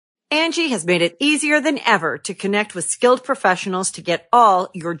Angie has made it easier than ever to connect with skilled professionals to get all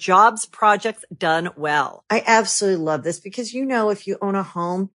your jobs projects done well. I absolutely love this because, if you own a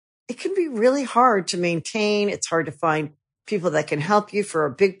home, it can be really hard to maintain. It's hard to find people that can help you for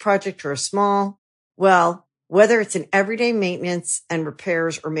a big project or a small. Well, whether it's in everyday maintenance and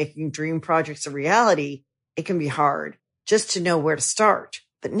repairs or making dream projects a reality, it can be hard just to know where to start.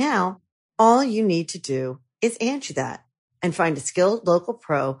 But now all you need to do is Angie that and find a skilled local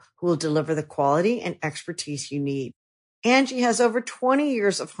pro who will deliver the quality and expertise you need. Angie has over 20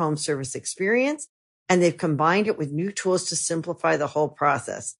 years of home service experience, and they've combined it with new tools to simplify the whole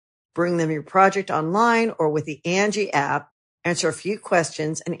process. Bring them your project online or with the Angie app, answer a few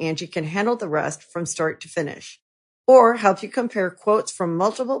questions, and Angie can handle the rest from start to finish. Or help you compare quotes from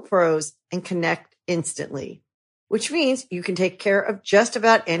multiple pros and connect instantly, which means you can take care of just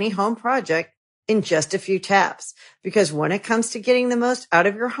about any home project in just a few taps. Because when it comes to getting the most out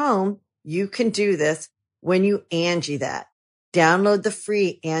of your home, you can do this when you Angie that. Download the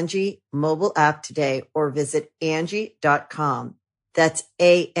free Angie mobile app today or visit Angie.com. That's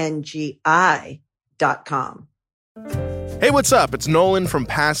ANGI.com. Hey, what's up? It's Nolan from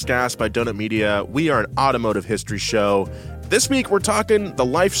Past Gas by Donut Media. We are an automotive history show. This week, we're talking the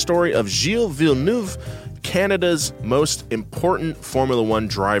life story of Gilles Villeneuve, Canada's most important Formula One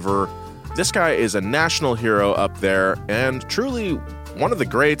driver. This guy is a national hero up there and truly one of the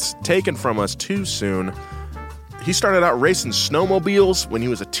greats, taken from us too soon. He started out racing snowmobiles when he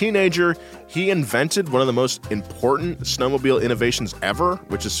was a teenager. He invented one of the most important snowmobile innovations ever,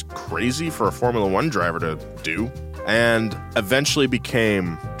 which is crazy for a Formula One driver to do, and eventually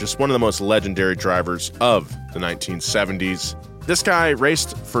became just one of the most legendary drivers of the 1970s. This guy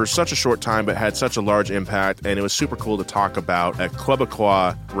raced for such a short time but had such a large impact, and it was super cool to talk about a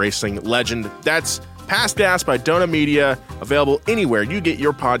Quebecois racing legend. That's Past Gas by Donut Media, available anywhere you get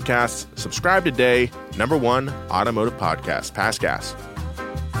your podcasts. Subscribe today. #1 automotive podcast, Past Gas.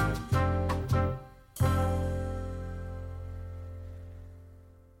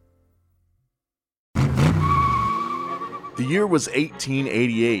 The year was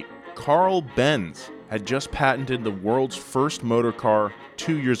 1888. Carl Benz had just patented the world's first motor car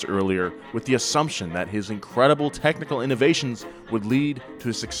 2 years earlier with the assumption that his incredible technical innovations would lead to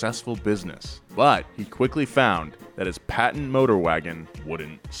a successful business. But he quickly found that his patent motor wagon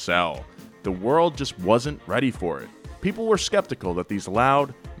wouldn't sell. The world just wasn't ready for it. People were skeptical that these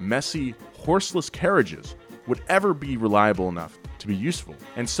loud, messy, horseless carriages would ever be reliable enough to be useful.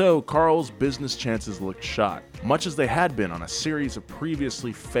 And so Carl's business chances looked shot, much as they had been on a series of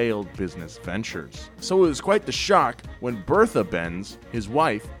previously failed business ventures. So it was quite the shock when Bertha Benz, his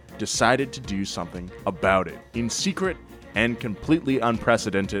wife, decided to do something about it. In secret and completely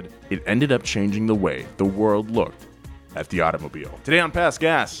unprecedented, it ended up changing the way the world looked at the automobile. Today on Past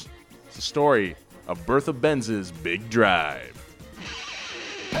Gas, it's the story of Bertha Benz's big drive.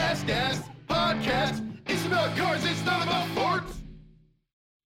 Past Gas Podcast. It's about cars, it's not about sports.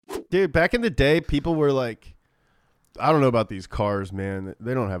 Dude, back in the day, people were like, I don't know about these cars, man.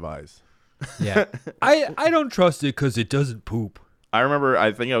 They don't have eyes. Yeah. I don't trust it because it doesn't poop. I remember,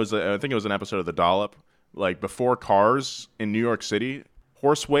 I think it was an episode of The Dollop, like before cars in New York City,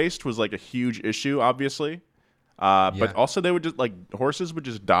 horse waste was like a huge issue, obviously. But also they would just, like, horses would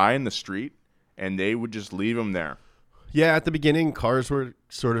just die in the street and they would just leave them there. Yeah, at the beginning, cars were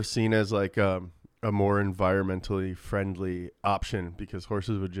sort of seen as like a more environmentally friendly option because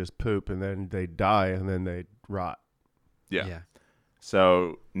horses would just poop and then they'd die and then they'd rot. Yeah.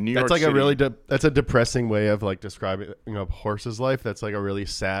 So New York City. That's a depressing way of like describing a horse's life. That's like a really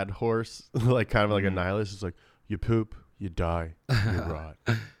sad horse, like kind of like a nihilist. It's like you poop, you die, you rot.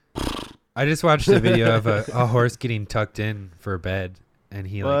 I just watched a video of a horse getting tucked in for bed, and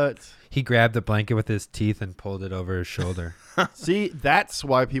he grabbed the blanket with his teeth and pulled it over his shoulder. See, that's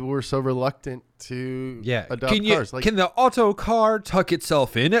why people were so reluctant to adopt cars. Can the auto car tuck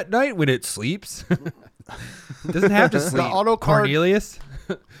itself in at night when it sleeps? Doesn't have to sleep. Cornelius.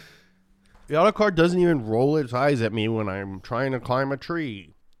 The auto car doesn't even roll its eyes at me when I'm trying to climb a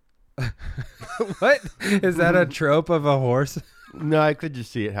tree. What? Is that a trope of a horse? No, I could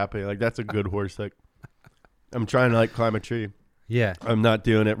just see it happening. Like, that's a good horse. Like, I'm trying to like climb a tree. Yeah. I'm not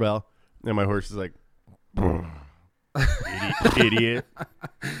doing it well. And my horse is like, idiot.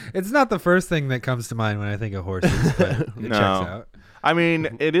 It's not the first thing that comes to mind when I think of horses, but it checks out. I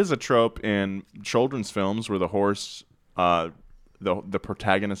mean, it is a trope in children's films where the horse, the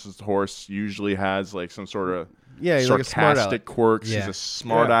protagonist's horse usually has like some sort of sarcastic quirks. Yeah. He's a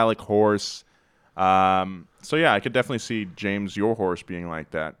smart aleck horse. So yeah, I could definitely see James, your horse, being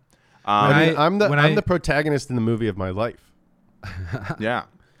like that. I'm the protagonist in the movie of my life. Yeah.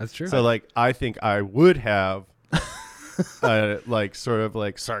 That's true. So like, I think I would have like sort of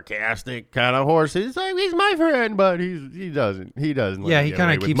like sarcastic kind of horse. He's like, he's my friend, but he doesn't. Yeah, he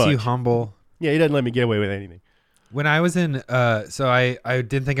kind of keeps you humble. Yeah, he doesn't let me get away with anything. When I was in, so I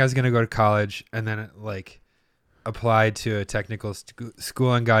didn't think I was gonna go to college, and then like applied to a technical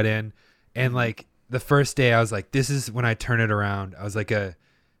school and got in, and like the first day I was like, this is when I turn it around. I was like a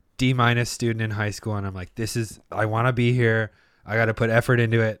D- student in high school, and I'm like, I want to be here. I got to put effort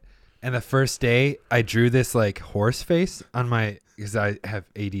into it. And the first day I drew this like horse face on because I have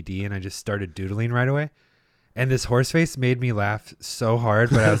ADD, and I just started doodling right away. And this horse face made me laugh so hard,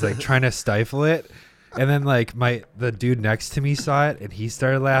 but I was like trying to stifle it. And then like the dude next to me saw it, and he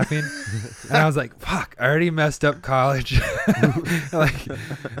started laughing. And I was like, fuck, I already messed up college. Like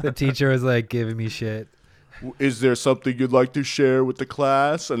the teacher was like giving me shit. Is there something you'd like to share with the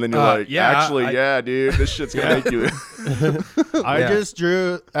class? And then you're like, yeah, dude, this shit's gonna make you. I just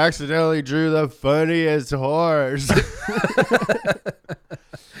accidentally drew the funniest horse.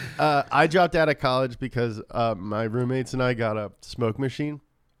 I dropped out of college because my roommates and I got a smoke machine,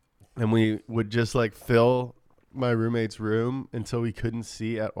 and we would just like fill my roommate's room until we couldn't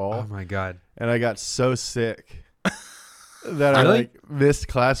see at all. Oh my God. And I got so sick that I like missed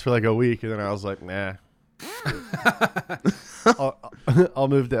class for like a week, and then I was like, nah. I'll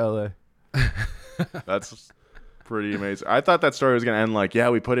move to LA. That's pretty amazing. I thought that story was gonna end like, yeah,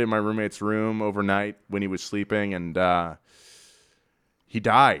 we put it in my roommate's room overnight when he was sleeping, and he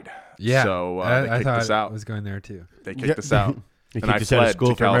died. Yeah, so they kicked us out. I was going there too. They kicked us out, and I fled out of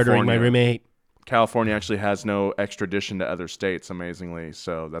school for murdering my roommate. California actually has no extradition to other states, amazingly,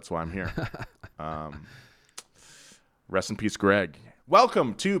 so that's why I'm here. Rest in peace, Greg.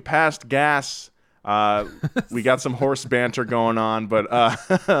 Welcome to Past Gas. We got some horse banter going on, but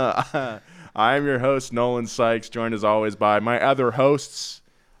I am your host, Nolan Sykes, joined as always by my other hosts,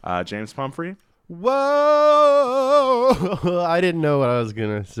 James Pumphrey. Whoa! I didn't know what I was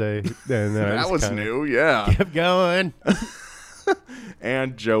going to say. And that was new, yeah. Kept going.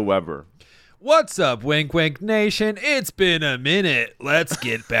 And Joe Weber. What's up, Wink Wink Nation? It's been a minute. Let's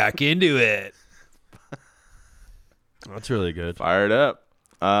get back into it. That's really good. Fired up.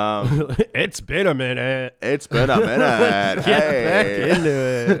 It's been a minute. It's been a minute. Get back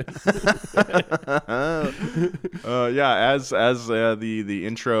into it. Yeah, as the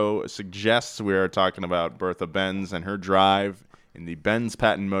intro suggests, we are talking about Bertha Benz and her drive in the Benz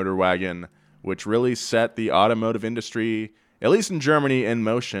patent motor wagon, which really set the automotive industry, at least in Germany, in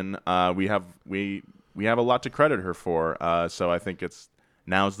motion. We have a lot to credit her for. So I think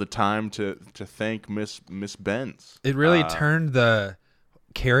now's the time to thank Miss Benz. It really turned the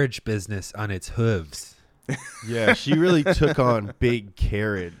carriage business on its hooves. Yeah, she really took on big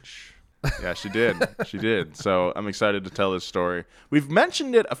carriage. Yeah, she did. So I'm excited to tell this story. We've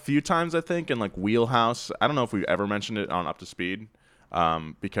mentioned it a few times, I think, in like Wheelhouse. I don't know if we've ever mentioned it on Up to Speed,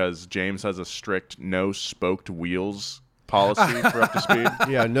 because James has a strict no spoked wheels policy for Up to Speed.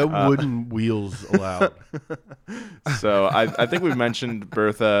 Yeah, no wooden wheels allowed. So I think we've mentioned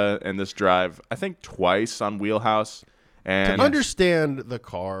Bertha and this drive, I think twice on Wheelhouse. And to understand the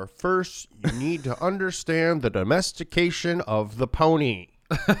car, first you need to understand the domestication of the pony.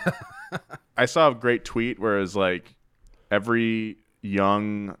 I saw a great tweet where it was like, every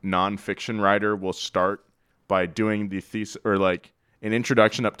young nonfiction writer will start by doing the thesis or like an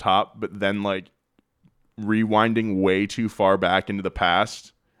introduction up top, but then like rewinding way too far back into the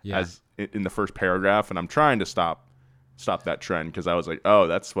past as in the first paragraph. And I'm trying to stop that trend, because I was like, oh,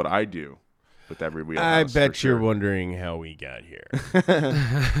 that's what I do with every Wheelhouse. I bet you're wondering how we got here.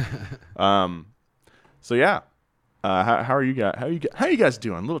 So yeah, how are you guys? How are you guys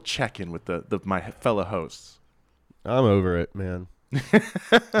doing? A little check in with my fellow hosts. I'm over it, man.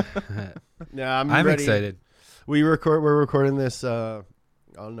 Yeah, I'm ready. Excited. We're recording this on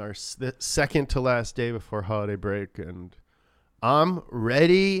our second to last day before holiday break, and I'm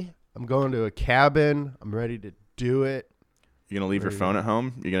ready. I'm going to a cabin. I'm ready to do it. You gonna leave your phone at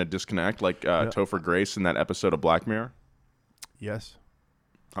home? You're gonna disconnect like Topher Grace in that episode of Black Mirror? Yes.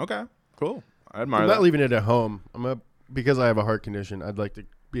 Okay, cool. I admire I'm that. not leaving it at home. Because I have a heart condition. I'd like to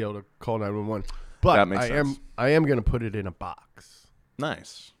be able to call 911. But that makes sense. I am gonna put it in a box.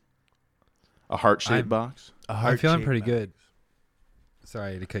 Nice. A heart-shaped box. I'm feeling pretty good.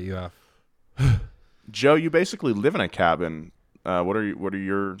 Sorry to cut you off. Joe, you basically live in a cabin.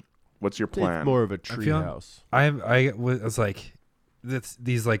 What's your plan? It's more of a tree house. I was like,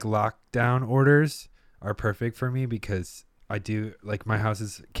 these like lockdown orders are perfect for me, because I do like my house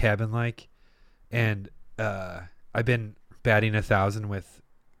is cabin like, and I've been batting 1,000 with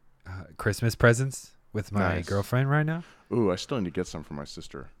Christmas presents with my Nice. girlfriend right now. Ooh, I still need to get some for my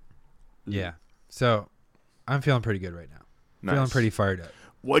sister. Yeah. So I'm feeling pretty good right now. Nice. Feeling pretty fired up.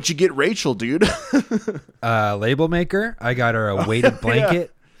 What'd you get Rachel, dude? Label maker. I got her a weighted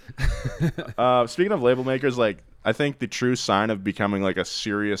blanket. Speaking of label makers, like I think the true sign of becoming like a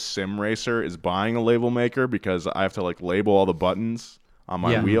serious sim racer is buying a label maker, because I have to like label all the buttons on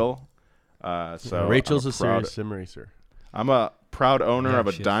my wheel. So Rachel's I'm a serious sim racer. I'm a proud owner of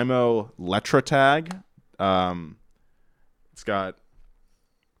a she is. Dymo Letra tag. It's got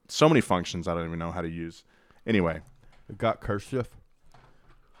so many functions I don't even know how to use. Anyway, It got cursive.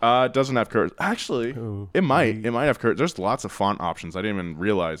 it doesn't have cursive. Actually, Ooh. it might. It might have cursive. There's lots of font options. I didn't even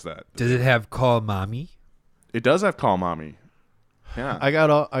realize that. Does it have call mommy? It does have Call Mommy. Yeah. I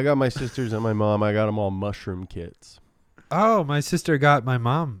got my sisters and my mom. I got them all mushroom kits. Oh, my sister got my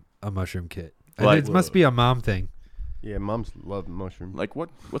mom a mushroom kit. Like- It must be a mom thing. Yeah, moms love mushrooms. Like what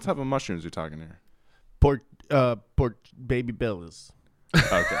type of mushrooms are you talking here? Pork baby bellas.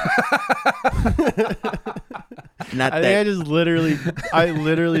 Okay. Not I think I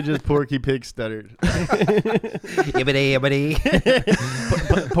literally just Porky Pig stuttered. Yibbity yibbity.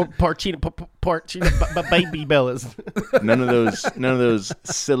 Porcina baby bellas. None of those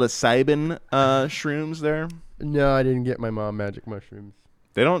psilocybin shrooms there. No, I didn't get my mom magic mushrooms.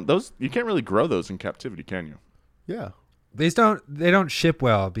 You can't really grow those in captivity, can you? Yeah. They don't ship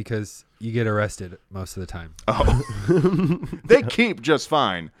well because you get arrested most of the time. Oh. They keep just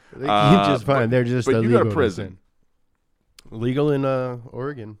fine. They keep just fine. They're just but you illegal. go to prison. Legal in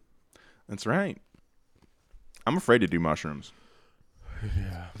Oregon. That's right. I'm afraid to do mushrooms.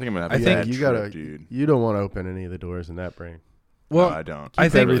 Yeah. I think I'm gonna have I a think bad you trip, gotta dude. You don't want to open any of the doors in that brain. Well, No, I don't. I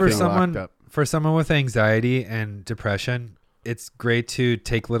think everything locked up. for someone with anxiety and depression, it's great to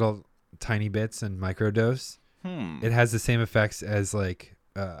take little tiny bits and microdose. It has the same effects as like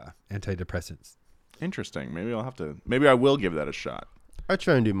antidepressants. Interesting. Maybe I will give that a shot. I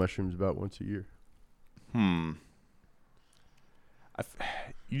try and do mushrooms about once a year.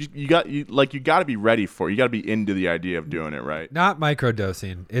 You got to be ready for it. You got to be into the idea of doing it, right? Not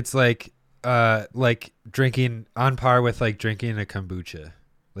microdosing. It's like drinking on par with like drinking a kombucha.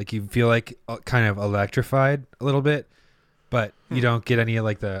 Like you feel like kind of electrified a little bit, but you don't get any of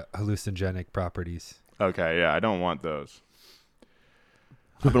like the hallucinogenic properties. Okay, yeah, I don't want those.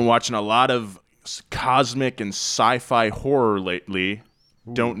 I've been watching a lot of cosmic and sci-fi horror lately.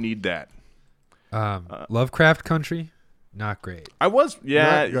 Don't need that. Lovecraft Country, not great. I was,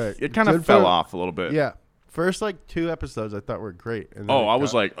 Not great. it kind of Good fell for- off a little bit. Yeah. First, like 2 episodes I thought were great. And then Oh, I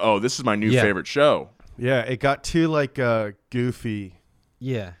was like, oh, this is my new favorite show. yeah, it got too like goofy,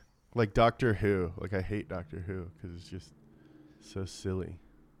 Yeah. like Doctor Who. Like I hate Doctor Who because it's just so silly.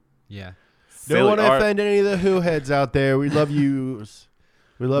 Yeah. Don't want to offend any of the Who heads out there. We love yous.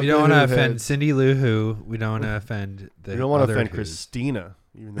 We love. We the don't want Who to offend heads. Cindy Lou Who. We don't want to offend the We don't want to other offend Whos. Christina,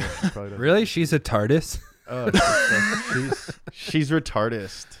 even though she probably doesn't. Really? She's a TARDIS? Oh, she's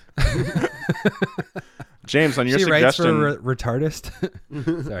retardist. James, on your She writes suggestion, for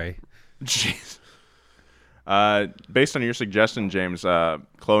retardist? Sorry. Jeez. Based on your suggestion, James,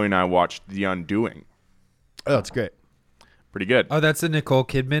 Chloe and I watched The Undoing. Oh, it's great. Pretty good. Oh, that's a Nicole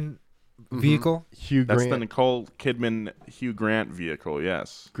Kidman vehicle? Hugh That's Grant. the Nicole Kidman Hugh Grant vehicle.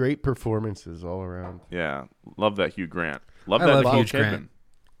 Yes. Great performances all around. Yeah. Love that Hugh Grant. Love I that love Nicole Hugh Kidman. Grant.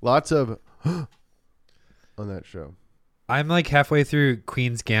 Lots of on that show. I'm like halfway through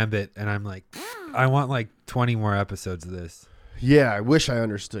Queen's Gambit, and I'm like, I want like 20 more episodes of this. Yeah, I wish I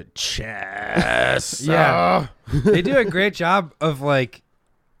understood chess. Yeah. They do a great job of like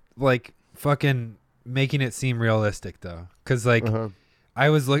fucking making it seem realistic though, because like I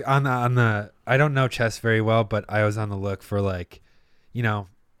was on the I don't know chess very well, but I was on the look for like, you know,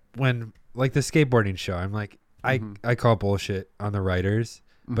 when like the skateboarding show, I'm like I call bullshit on the writers,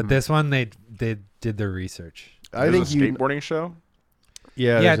 but this one they did their research. I There's think a skateboarding show.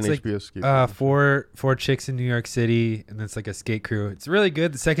 Yeah, Yeah, there's it's an like HBO skate. four chicks in New York City, and it's like a skate crew. It's really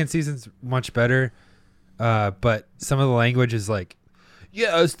good. The second season's much better, but some of the language is like,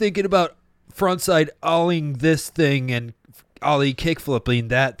 yeah, I was thinking about frontside ollieing this thing and ollie kick flipping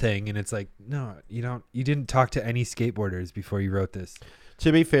that thing, and it's like, no, you didn't talk to any skateboarders before you wrote this.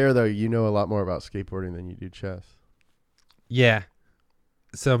 To be fair, though, you know a lot more about skateboarding than you do chess. Yeah,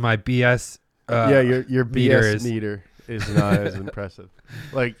 so my BS. Your meter BS is- meter is not as impressive.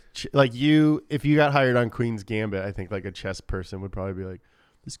 Like you, if you got hired on Queen's Gambit, I think like a chess person would probably be like,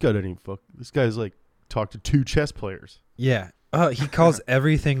 this guy doesn't even fuck. This guy's like talked to 2 chess players. Yeah. Oh, he calls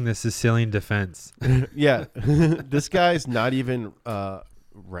everything the Sicilian defense. Yeah, this guy's not even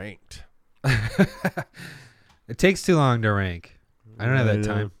ranked. It takes too long to rank. I don't have that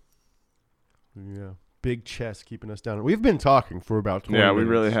know. time. Yeah, big chest keeping us down. We've been talking for about 20 Yeah, minutes.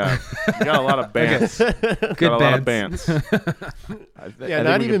 we really have. We got a lot of bands. Good Got a lot of bands. bands. Yeah,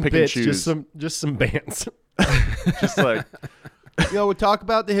 not even bits, just some bands. Just like, We talk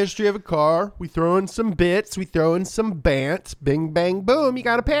about the history of a car. We throw in some bits. We throw in some bants. Bing, bang, boom. You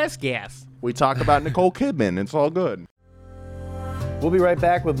got to pass gas. we talk about Nicole Kidman. It's all good. We'll be right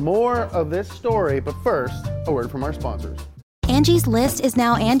back with more of this story, but first, a word from our sponsors. Angie's List is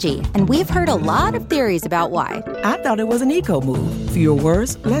now Angie, and we've heard a lot of theories about why. I thought it was an eco move. Fewer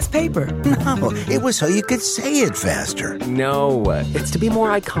words, less paper. No, it was so you could say it faster. No, it's to be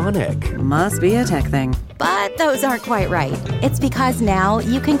more iconic. Must be a tech thing. But those aren't quite right. It's because now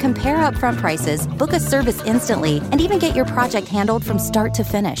you can compare upfront prices, book a service instantly, and even get your project handled from start to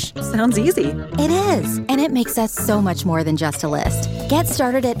finish. Sounds easy. It is, and it makes us so much more than just a list. Get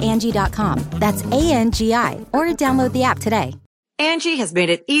started at Angie.com. That's ANGI, or download the app today. Angie has made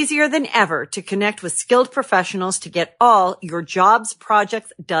it easier than ever to connect with skilled professionals to get all your jobs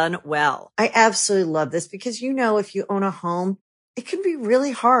projects done well. I absolutely love this because, if you own a home, it can be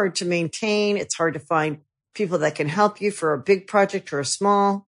really hard to maintain. It's hard to find people that can help you for a big project or a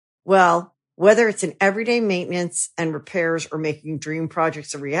small. Well, whether it's in everyday maintenance and repairs or making dream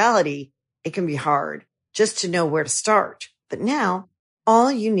projects a reality, it can be hard just to know where to start. But now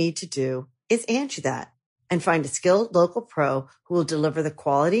all you need to do is Angie that and find a skilled local pro who will deliver the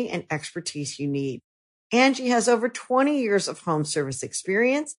quality and expertise you need. Angie has over 20 years of home service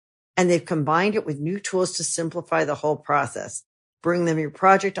experience, and they've combined it with new tools to simplify the whole process. Bring them your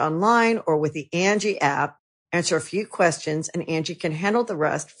project online or with the Angie app, answer a few questions, and Angie can handle the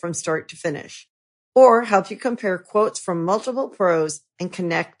rest from start to finish. Or help you compare quotes from multiple pros and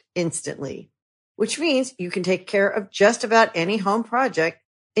connect instantly, which means you can take care of just about any home project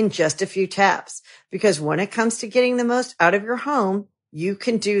in just a few taps. Because when it comes to getting the most out of your home, you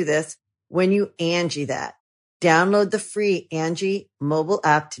can do this when you Angie that. Download the free Angie mobile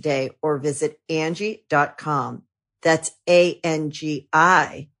app today or visit Angie.com. That's ANGI.com.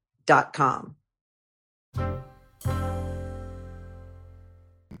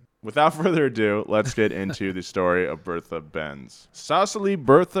 Without further ado, let's get into the story of Bertha Benz. Cecily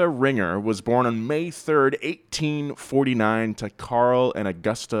Bertha Ringer was born on May 3rd, 1849 to Carl and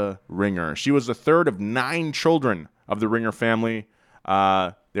Augusta Ringer. She was the third of 9 children of the Ringer family.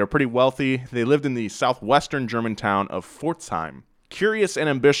 They were pretty wealthy. They lived in the southwestern German town of Pforzheim. Curious and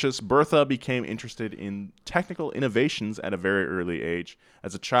ambitious, Bertha became interested in technical innovations at a very early age.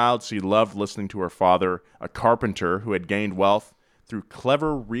 As a child, she loved listening to her father, a carpenter who had gained wealth through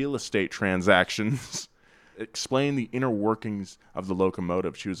clever real estate transactions, explain the inner workings of the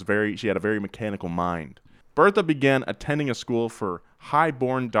locomotive. She had a very mechanical mind. Bertha began attending a school for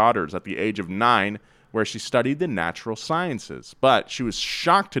high-born daughters at the age of 9, where she studied the natural sciences. But she was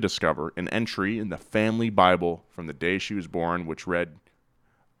shocked to discover an entry in the family Bible from the day she was born, which read,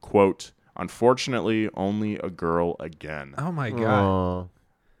 quote, "Unfortunately, only a girl again." Oh my God.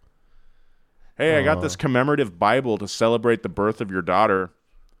 Hey, I got this commemorative Bible to celebrate the birth of your daughter.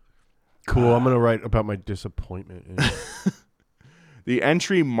 Cool. I'm going to write about my disappointment in it. The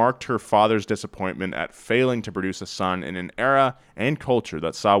entry marked her father's disappointment at failing to produce a son in an era and culture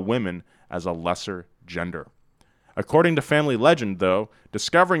that saw women as a lesser gender. According to family legend, though,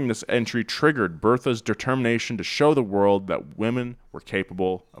 discovering this entry triggered Bertha's determination to show the world that women were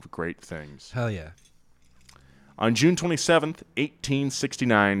capable of great things. Hell yeah. On June 27th,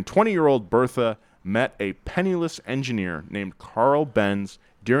 1869, 20-year-old Bertha met a penniless engineer named Carl Benz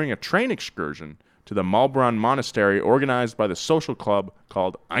during a train excursion to the Malbronn Monastery organized by the social club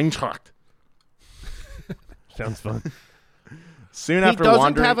called Eintracht. Sounds fun. Soon after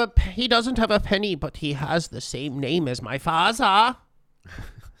wandering... He doesn't have a penny, but he has the same name as my father.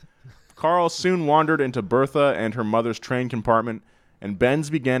 Carl soon wandered into Bertha and her mother's train compartment, and Benz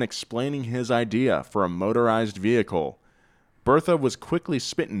began explaining his idea for a motorized vehicle. Bertha was quickly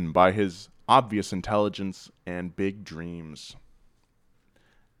smitten by his obvious intelligence and big dreams.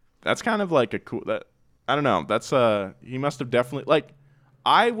 That's kind of like a cool... I don't know. That's he must have definitely...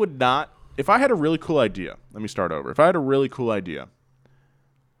 I would not... If I had a really cool idea... Let me start over. If I had a really cool idea,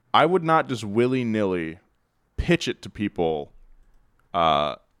 I would not just willy-nilly pitch it to people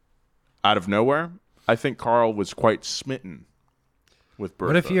out of nowhere. I think Carl was quite smitten with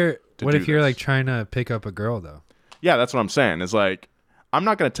Bertha. What if you're like trying to pick up a girl though? Yeah, that's what I'm saying. Is like, I'm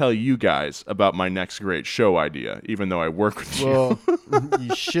not going to tell you guys about my next great show idea, even though I work with you. Well,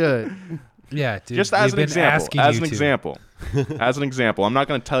 you should. Yeah, dude. Just as an example. As an example, I'm not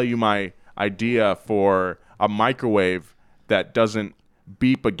going to tell you my idea for a microwave that doesn't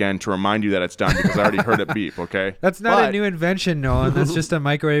beep again to remind you that it's done because I already heard it beep. Okay, That's not a new invention, Nolan. That's just a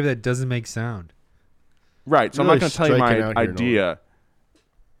microwave that doesn't make sound. Right. So Really I'm not going to tell you striking my out here, idea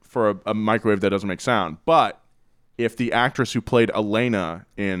for a microwave that doesn't make sound. But if the actress who played Elena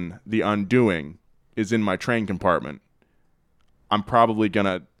in The Undoing is in my train compartment, I'm probably going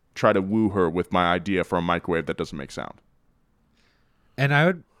to try to woo her with my idea for a microwave that doesn't make sound. And I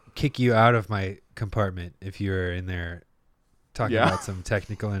would kick you out of my compartment if you were in there talking about some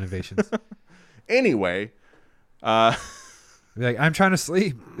technical innovations. Anyway, Be like, I'm trying to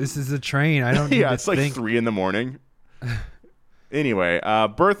sleep. This is a train. I don't need to it's like think. 3 a.m. Anyway,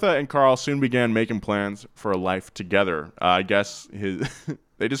 Bertha and Carl soon began making plans for a life together. I guess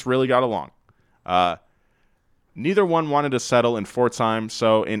they just really got along. Neither one wanted to settle in Pforzheim,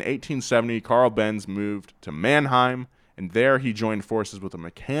 so in 1870, Carl Benz moved to Mannheim, and there he joined forces with a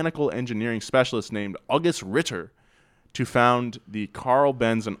mechanical engineering specialist named August Ritter to found the Carl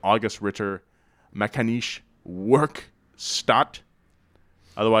Benz and August Ritter Mechanische Werkstatt,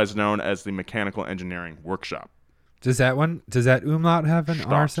 otherwise known as the Mechanical Engineering Workshop. Does that umlaut have an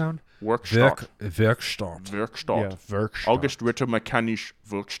R sound? Werkstatt. Werkstatt. Werkstatt. Yeah, Werkstatt. August Ritter Mechanische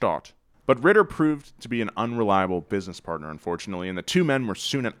Werkstatt. But Ritter proved to be an unreliable business partner, unfortunately, and the two men were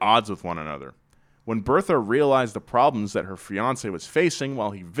soon at odds with one another. When Bertha realized the problems that her fiancé was facing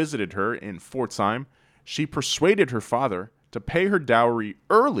while he visited her in Pforzheim, she persuaded her father to pay her dowry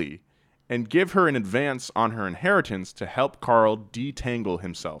early and give her an advance on her inheritance to help Carl detangle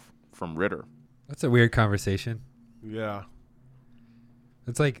himself from Ritter. That's a weird conversation. Yeah.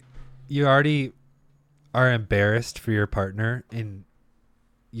 It's like you already are embarrassed for your partner in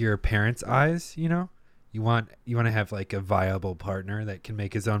your parents' eyes, you know? You want to have like a viable partner that can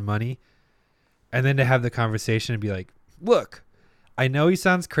make his own money. And then to have the conversation and be like, look, I know he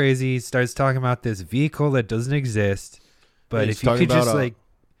sounds crazy. He starts talking about this vehicle that doesn't exist. But if you could just like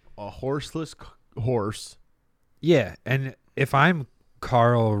a horseless horse. Yeah. And if I'm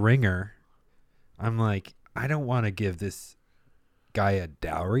Carl Ringer, I'm like, I don't want to give this guy a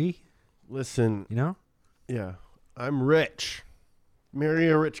dowry. Listen, you know? Yeah. I'm rich. Marry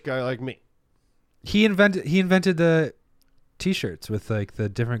a rich guy like me. He invented the t-shirts with like the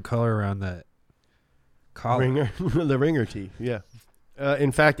different color around the collar. The ringer tee, yeah.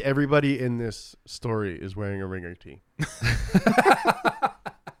 In fact, everybody in this story is wearing a ringer tee.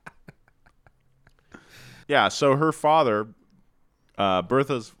 Yeah, so her father,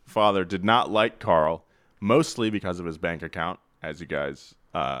 Bertha's father, did not like Carl, mostly because of his bank account, as you guys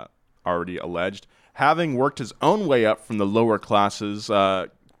already alleged. Having worked his own way up from the lower classes,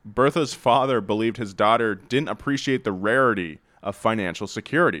 Bertha's father believed his daughter didn't appreciate the rarity of financial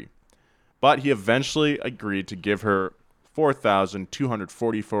security. But he eventually agreed to give her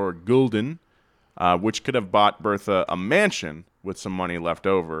 4,244 gulden, which could have bought Bertha a mansion with some money left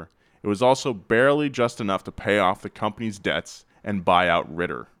over. It was also barely just enough to pay off the company's debts and buy out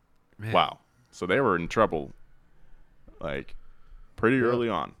Ritter. Man. Wow. So they were in trouble, like, pretty early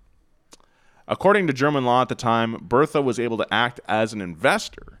on. According to German law at the time, Bertha was able to act as an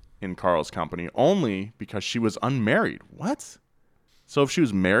investor in Carl's company only because she was unmarried. What? So if she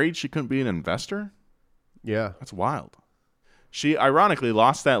was married, she couldn't be an investor? Yeah. That's wild. She ironically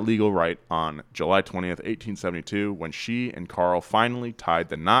lost that legal right on July 20th, 1872, when she and Carl finally tied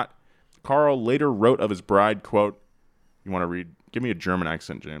the knot. Carl later wrote of his bride, quote, you want to read? Give me a German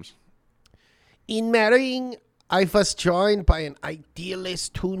accent, James. In marrying, I was joined by an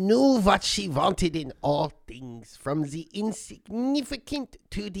idealist who knew what she wanted in all things, from the insignificant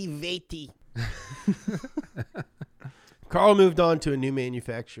to the weighty. Carl moved on to a new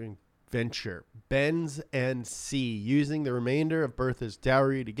manufacturing venture, Benz and C, using the remainder of Bertha's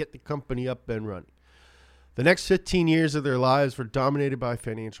dowry to get the company up and running. The next 15 years of their lives were dominated by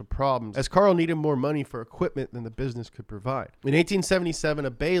financial problems, as Carl needed more money for equipment than the business could provide. In 1877,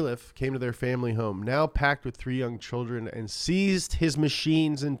 a bailiff came to their family home, now packed with 3 young children, and seized his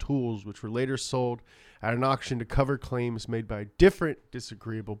machines and tools, which were later sold at an auction to cover claims made by a different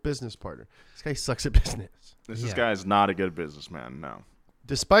disagreeable business partner. This guy sucks at business. This guy is not a good businessman, no.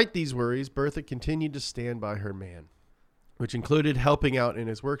 Despite these worries, Bertha continued to stand by her man, which included helping out in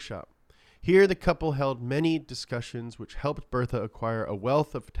his workshop. Here, the couple held many discussions which helped Bertha acquire a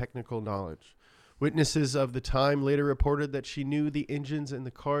wealth of technical knowledge. Witnesses of the time later reported that she knew the engines and the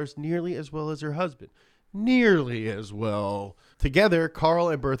cars nearly as well as her husband. Nearly as well. Together, Carl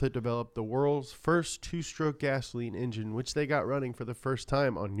and Bertha developed the world's first 2-stroke gasoline engine, which they got running for the first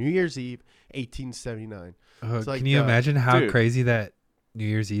time on New Year's Eve, 1879. Can you imagine how crazy that New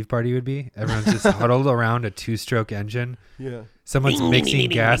Year's Eve party would be? Everyone's just huddled around a 2-stroke engine. Yeah. Someone's mixing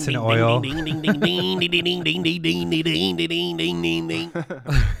gas and oil. Dude,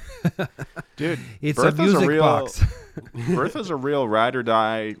 it's Bertha's a music box. Bertha's a real ride or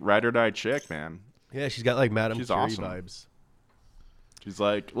die chick, man. Yeah, she's got like Madame She's Curie awesome. vibes. She's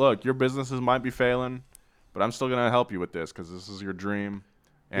like, look, your businesses might be failing, but I'm still going to help you with this because this is your dream.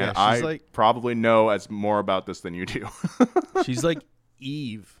 And Yeah, I like, probably know as more about this than you do. She's like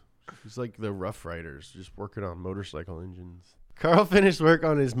Eve. She's like the Rough Riders, just working on motorcycle engines. Carl finished work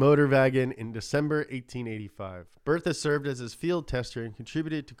on his motor wagon in December 1885. Bertha served as his field tester and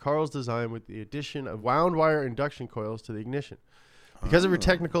contributed to Carl's design with the addition of wound wire induction coils to the ignition. Because of her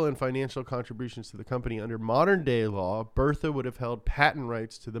technical and financial contributions to the company under modern-day law, Bertha would have held patent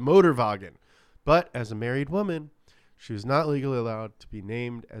rights to the motor wagon. But as a married woman, she was not legally allowed to be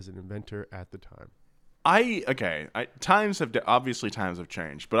named as an inventor at the time. Times have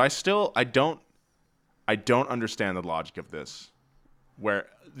changed, but I don't understand the logic of this. Where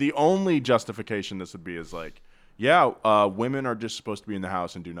the only justification this would be is like, women are just supposed to be in the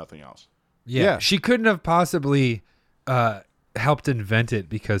house and do nothing else. Yeah. She couldn't have possibly helped invent it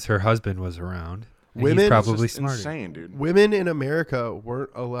because her husband was around. Women, he's probably smarter. Insane, dude. Women in America weren't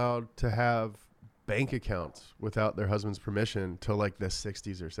allowed to have bank accounts without their husband's permission till like the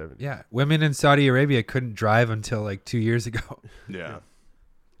 60s or 70s. Yeah, women in Saudi Arabia couldn't drive until like 2 years ago. Yeah.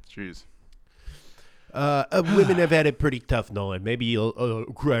 Jeez. Women have had it pretty tough, Nolan. Maybe you'll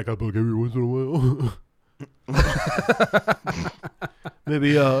crack a book every once in a while.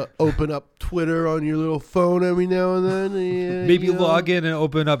 Maybe open up Twitter on your little phone every now and then. Maybe log in and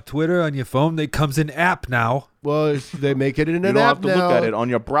open up Twitter on your phone. It comes in app now. Well, they make it in an app now. You don't have to look at it on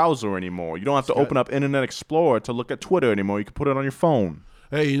your browser anymore. You don't have to open up Internet Explorer to look at Twitter anymore. You can put it on your phone.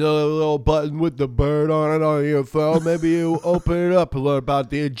 Hey, you know that little button with the bird on it on your phone? Maybe you open it up and learn about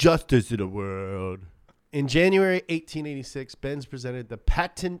the injustice of the world. In January 1886, Benz presented the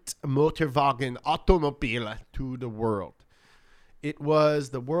patent Motorwagen Automobile to the world. It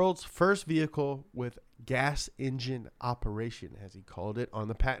was the world's first vehicle with gas engine operation, as he called it, on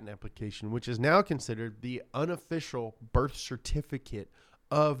the patent application, which is now considered the unofficial birth certificate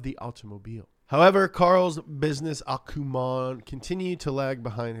of the automobile. However, Carl's business acumen continued to lag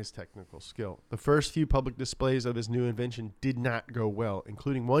behind his technical skill. The first few public displays of his new invention did not go well,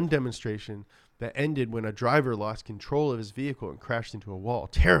 including one demonstration that ended when a driver lost control of his vehicle and crashed into a wall,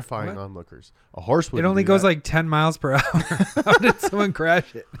 terrifying onlookers. A horse would. It only goes like 10 miles per hour. How did someone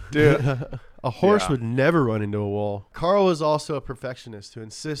crash it? Dude, a horse would never run into a wall. Carl was also a perfectionist who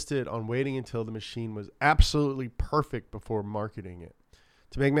insisted on waiting until the machine was absolutely perfect before marketing it.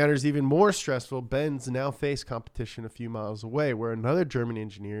 To make matters even more stressful, Benz now faced competition a few miles away, where another German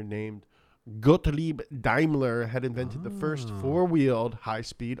engineer named Gottlieb Daimler had invented the first four-wheeled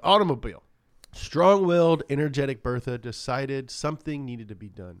high-speed automobile. Strong-willed, energetic Bertha decided something needed to be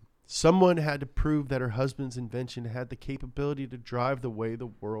done. Someone had to prove that her husband's invention had the capability to drive the way the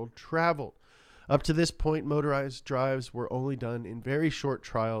world traveled. Up to this point, motorized drives were only done in very short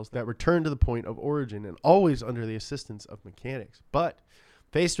trials that returned to the point of origin and always under the assistance of mechanics. But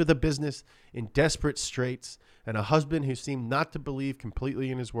faced with a business in desperate straits and a husband who seemed not to believe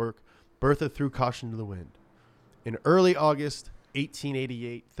completely in his work, Bertha threw caution to the wind. In early August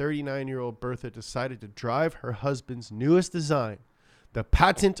 1888, 39-year-old Bertha decided to drive her husband's newest design, the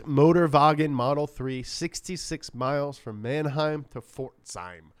patent Motorwagen Model 3, 66 miles from Mannheim to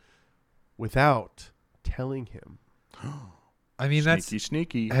Pforzheim, without telling him. I mean, that's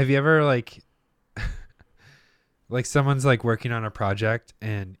sneaky. Have you ever like someone's like working on a project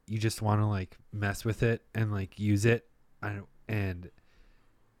and you just want to like mess with it and like use it, and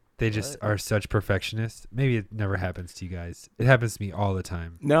they just are such perfectionists? Maybe it never happens to you guys. It happens to me all the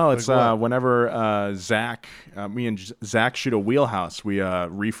time. No, it's whenever me and Zach shoot a wheelhouse, we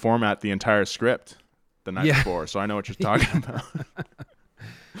reformat the entire script the night before, so I know what you're talking about.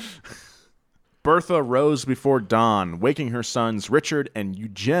 Bertha rose before dawn, waking her sons Richard and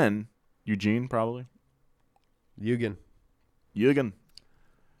Eugene probably. Eugen.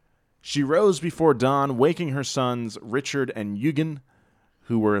 She rose before dawn, waking her sons Richard and Eugen,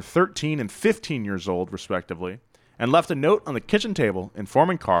 who were 13 and 15 years old, respectively, and left a note on the kitchen table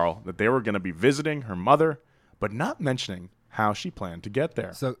informing Carl that they were going to be visiting her mother, but not mentioning how she planned to get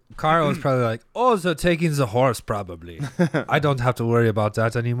there. So Carl was probably like, oh, they're taking the horse probably. I don't have to worry about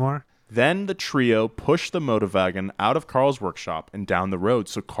that anymore. Then the trio pushed the motorwagon out of Carl's workshop and down the road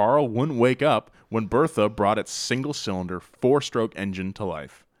so Carl wouldn't wake up when Bertha brought its single-cylinder, four-stroke engine to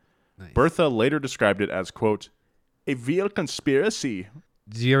life. Nice. Bertha later described it as, quote, a real conspiracy.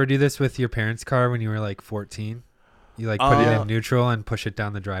 Did you ever do this with your parents' car when you were like 14? You like put it in neutral and push it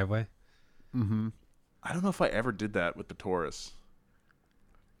down the driveway? Mm-hmm. I don't know if I ever did that with the Taurus.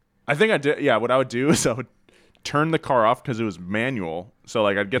 I think I did. Yeah, what I would do is I would turn the car off because it was manual. So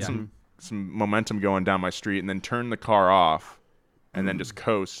like I'd get some momentum going down my street and then turn the car off and then just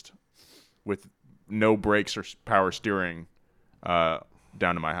coast with no brakes or power steering down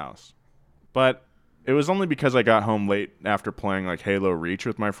to my house. But it was only because I got home late after playing like Halo Reach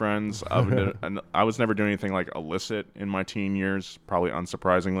with my friends. I was never doing anything like illicit in my teen years, probably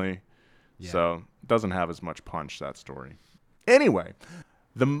unsurprisingly. Yeah. So it doesn't have as much punch, that story. Anyway,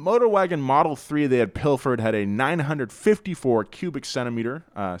 the motor wagon Model 3 they had pilfered had a 954 cubic centimeter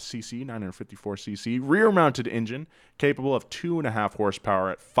cc, 954 cc rear-mounted engine capable of 2.5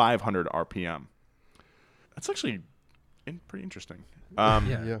 horsepower at 500 RPM. That's actually pretty interesting.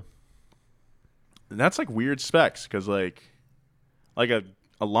 Yeah. That's like weird specs because like a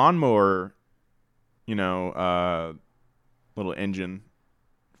lawnmower, little engine,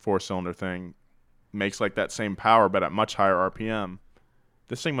 4-cylinder thing makes like that same power but at much higher RPM.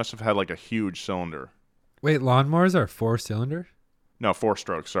 This thing must have had like a huge cylinder. Wait, lawnmowers are 4-cylinder? No,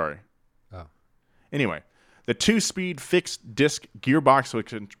 4-stroke, sorry. Oh. Anyway, the 2-speed fixed disc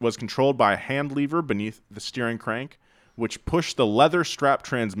gearbox was controlled by a hand lever beneath the steering crank, which pushed the leather strap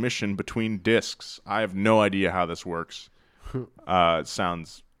transmission between discs. I have no idea how this works. It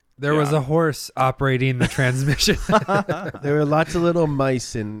sounds... There was a horse operating the transmission. There were lots of little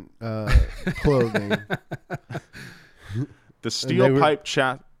mice in clothing. The steel pipe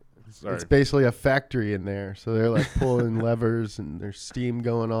chassis... It's basically a factory in there. So they're like pulling levers and there's steam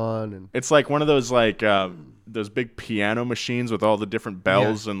going on. And it's like one of those like those big piano machines with all the different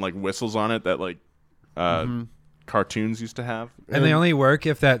bells and like whistles on it that like... cartoons used to have. And they only work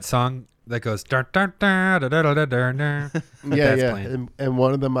if that song that goes dun, dun, dun, dun, dun, dun, dun, dun, and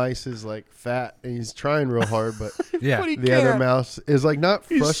one of the mice is like fat and he's trying real hard, but the other mouse is like not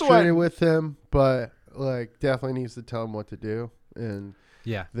frustrated with him, but like definitely needs to tell him what to do. And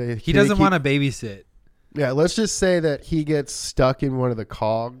he doesn't want to babysit. Yeah, let's just say that he gets stuck in one of the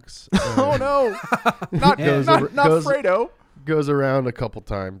cogs. Oh no, not Fredo. Goes around a couple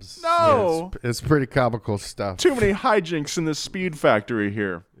times. No. Yeah, it's pretty comical stuff. Too many hijinks in this speed factory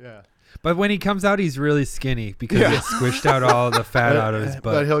here. Yeah. But when he comes out, he's really skinny because he squished out all the fat out of his butt.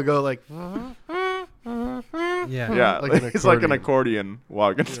 But he'll go like... Yeah, it's like an accordion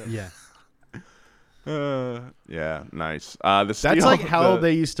walking. Yeah. Yeah, nice. That's like how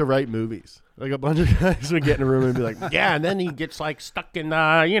they used to write movies. Like a bunch of guys would get in a room and be like, yeah, and then he gets like stuck in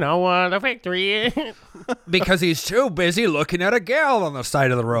the factory. Because he's too busy looking at a gal on the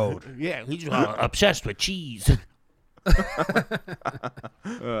side of the road. Yeah, he's obsessed with cheese. All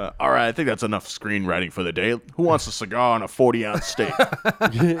right, I think that's enough screenwriting for the day. Who wants a cigar and a 40-ounce steak?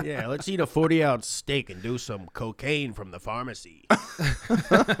 Yeah, let's eat a 40-ounce steak and do some cocaine from the pharmacy.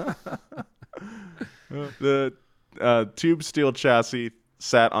 The tube steel chassis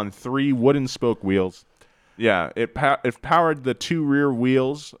sat on 3 wooden spoke wheels. Yeah, it powered the 2 rear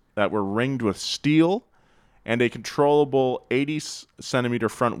wheels that were ringed with steel and a controllable 80-centimeter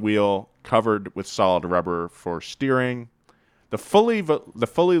front wheel covered with solid rubber for steering. The fully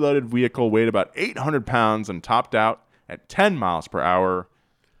loaded vehicle weighed about 800 pounds and topped out at 10 miles per hour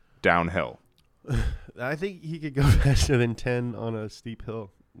downhill. I think he could go faster than 10 on a steep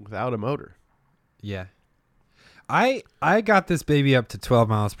hill without a motor. Yeah. I got this baby up to 12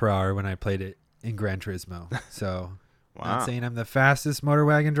 miles per hour when I played it in Gran Turismo. So, not saying I'm the fastest motor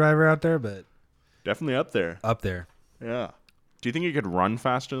wagon driver out there, but... Definitely up there. Up there. Yeah. Do you think you could run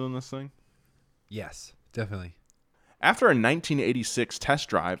faster than this thing? Yes, definitely. After a 1986 test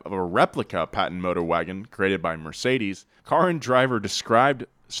drive of a replica patent motor wagon created by Mercedes, car and driver described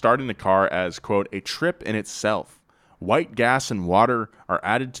starting the car as, quote, a trip in itself. White gas and water are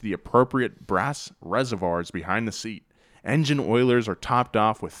added to the appropriate brass reservoirs behind the seat. Engine oilers are topped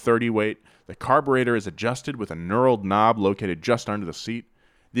off with 30 weight. The carburetor is adjusted with a knurled knob located just under the seat.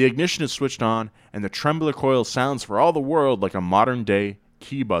 The ignition is switched on, and the trembler coil sounds for all the world like a modern-day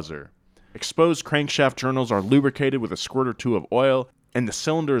key buzzer. Exposed crankshaft journals are lubricated with a squirt or 2 of oil, and the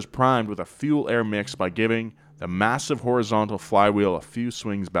cylinder is primed with a fuel-air mix by giving the massive horizontal flywheel a few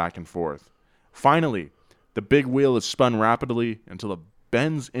swings back and forth. Finally, the big wheel is spun rapidly until a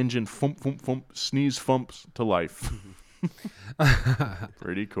Benz engine sneeze thumps to life.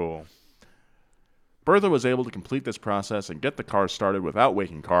 Pretty cool. Bertha was able to complete this process and get the car started without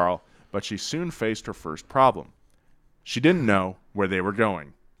waking Carl, but she soon faced her first problem. She didn't know where they were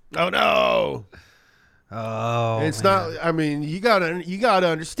going. Oh no! Oh, it's not. I mean, you gotta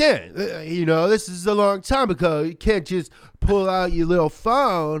understand. This is a long time ago. You can't just pull out your little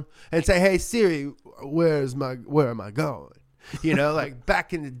phone and say, "Hey Siri, where am I going?" Like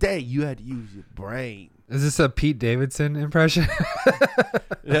back in the day, you had to use your brain. Is this a Pete Davidson impression?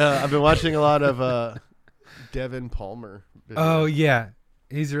 Yeah, I've been watching a lot of Devin Palmer videos. Oh yeah,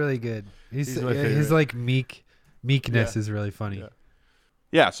 he's really good. He's like meekness is really funny. Yeah.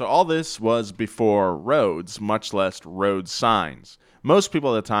 Yeah, so all this was before roads, much less road signs. Most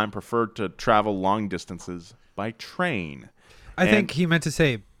people at the time preferred to travel long distances by train. I think he meant to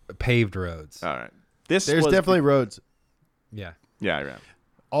say paved roads. All right. There's definitely roads. Yeah. Yeah.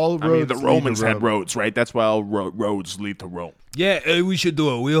 All roads. I mean, the Romans had roads, right? That's why all roads lead to Rome. Yeah, we should do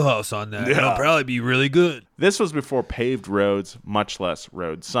a wheelhouse on that. Yeah. It'll probably be really good. This was before paved roads, much less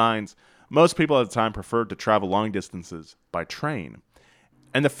road signs. Most people at the time preferred to travel long distances by train.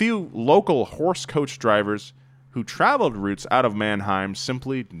 And the few local horse coach drivers who traveled routes out of Mannheim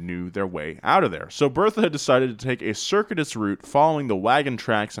simply knew their way out of there. So Bertha decided to take a circuitous route following the wagon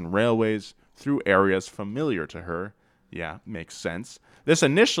tracks and railways through areas familiar to her. Yeah, makes sense. This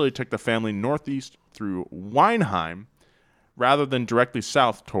initially took the family northeast through Weinheim rather than directly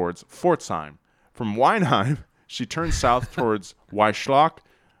south towards Pforzheim. From Weinheim, she turned south towards Weischlock,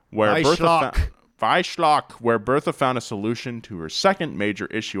 where Bertha found a solution to her second major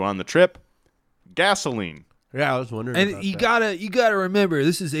issue on the trip: gasoline. Yeah, I was wondering. And about you that. gotta remember,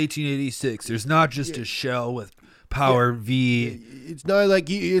 this is 1886. There's not just a shell with power V. It's not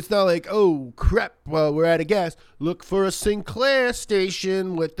like oh crap. Well, we're out of gas. Look for a Sinclair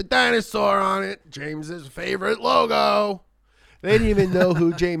station with the dinosaur on it. James's favorite logo. They didn't even know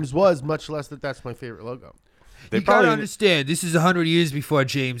who James was, much less that's my favorite logo. You gotta understand, this is 100 years before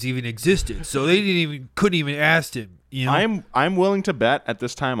James even existed, so they couldn't even ask him. You know? I'm willing to bet at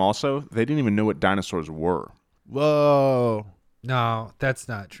this time also they didn't even know what dinosaurs were. Whoa. No, that's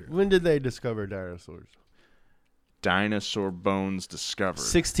not true. When did they discover dinosaurs? Dinosaur bones discovered.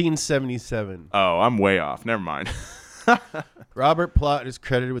 1677. Oh, I'm way off. Never mind. Robert Plot is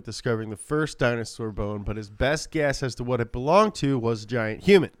credited with discovering the first dinosaur bone, but his best guess as to what it belonged to was a giant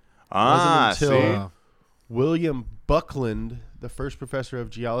human. It wasn't until William Buckland, the first professor of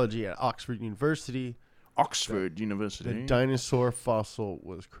geology at Oxford University, the dinosaur fossil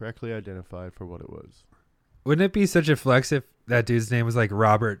was correctly identified for what it was. Wouldn't it be such a flex if that dude's name was like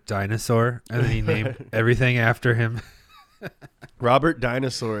Robert Dinosaur and then he named everything after him? Robert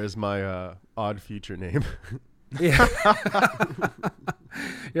Dinosaur is my odd future name. Yeah.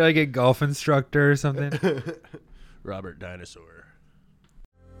 You're like a golf instructor or something. Robert Dinosaur.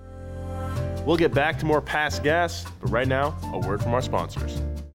 We'll get back to more Past Gas, but right now, a word from our sponsors.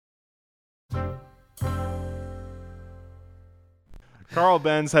 Carl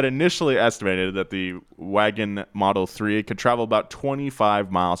Benz had initially estimated that the wagon Model 3 could travel about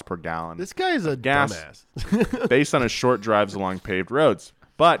 25 miles per gallon. This guy is a gas dumbass. based on his short drives along paved roads.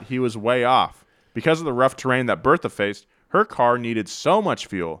 But he was way off. Because of the rough terrain that Bertha faced, her car needed so much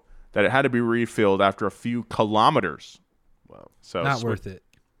fuel that it had to be refilled after a few kilometers. Wow. So not worth it.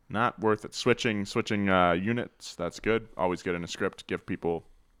 Not worth it. Switching units, that's good. Always good in a script. Give people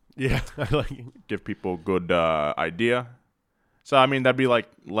give people good idea. So, I mean, that'd be like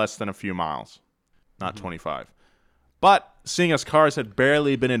less than a few miles, not 25. But seeing as cars had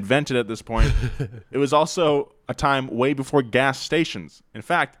barely been invented at this point, it was also a time way before gas stations. In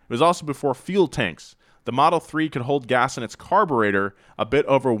fact, it was also before fuel tanks. The Model 3 could hold gas in its carburetor a bit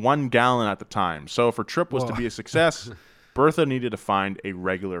over 1 gallon at the time. So if her trip was to be a success, Bertha needed to find a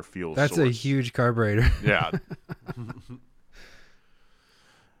regular fuel source. That's a huge carburetor. Yeah.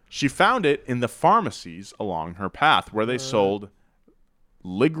 She found it in the pharmacies along her path where they sold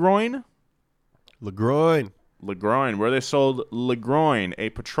Ligroin, where they sold Ligroin, a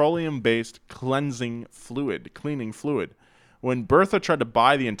petroleum-based cleaning fluid. When Bertha tried to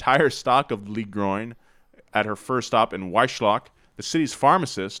buy the entire stock of Ligroin at her first stop in Weischlock, the city's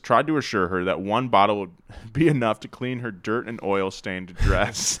pharmacist tried to assure her that one bottle would be enough to clean her dirt and oil-stained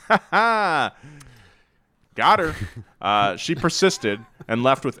dress. Got her. She persisted and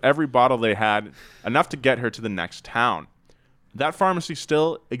left with every bottle they had, enough to get her to the next town. That pharmacy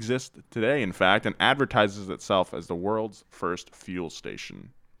still exists today, in fact, and advertises itself as the world's first fuel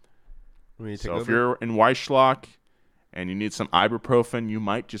station. So if you're in Weischlock and you need some ibuprofen, you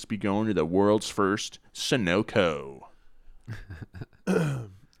might just be going to the world's first Sunoco.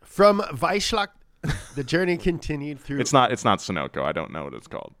 From Weischlock, the journey continued through... It's not Sunoco. I don't know what it's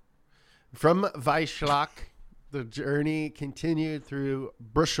called. From Weischlock, the journey continued through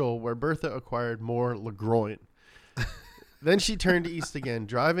Brüssel, where Bertha acquired more Ligroin. Then she turned east again,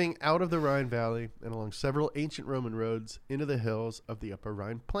 driving out of the Rhine Valley and along several ancient Roman roads into the hills of the Upper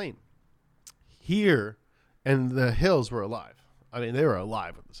Rhine Plain. Here, and the hills were alive. I mean, they were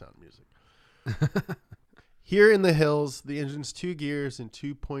alive with the sound of music. Here in the hills, the engine's 2 gears and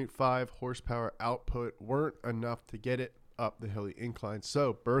 2.5 horsepower output weren't enough to get it up the hilly incline.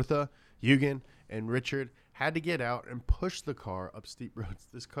 So Bertha, Eugen, and Richard had to get out and push the car up steep roads.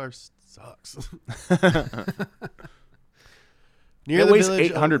 This car sucks. Near It the weighs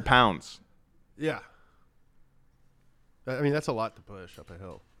village of- 800 pounds. Yeah. I mean, that's a lot to push up a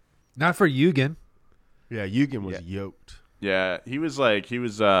hill. Not for Eugen. Yeah, Eugen was yoked. Yeah, he was like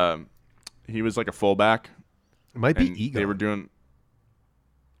a fullback. It might be and Egon. They were doing.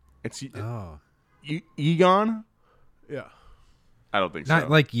 It's Oh. Egon. Yeah. I don't think Not so.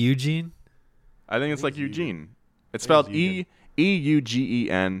 like Eugene. I think it's like Eugene. It's spelled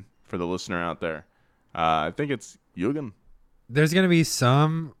Eugen for the listener out there. I think it's Eugen. There's going to be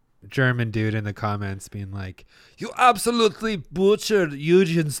some German dude in the comments being like, "You absolutely butchered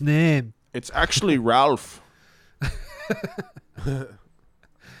Eugene's name." It's actually Ralph.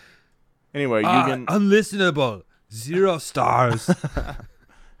 Anyway, Eugen. Unlistenable. 0 stars.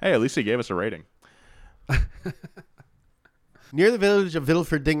 Hey, at least he gave us a rating. Near the village of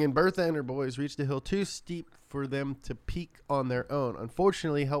Vilferdingen, Bertha and her boys reached a hill too steep for them to peak on their own.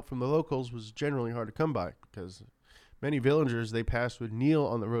 Unfortunately, help from the locals was generally hard to come by because many villagers they passed would kneel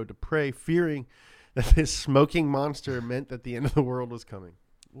on the road to pray, fearing that this smoking monster meant that the end of the world was coming.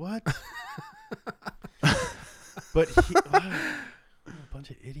 What? But what a bunch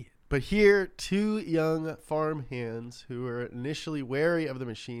of idiots. But here, 2 young farm hands who were initially wary of the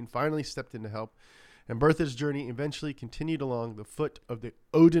machine finally stepped in to help, and Bertha's journey eventually continued along the foot of the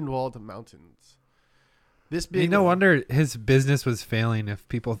Odenwald Mountains. This being no wonder his business was failing if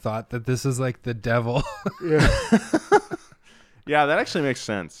people thought that this was like the devil. Yeah. Yeah, that actually makes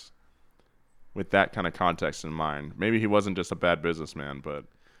sense with that kind of context in mind. Maybe he wasn't just a bad businessman, but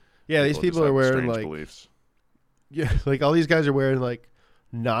yeah, these people are wearing strange like beliefs. Yeah, like all these guys are wearing like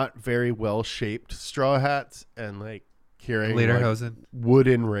not very well shaped straw hats and like carrying Lederhosen.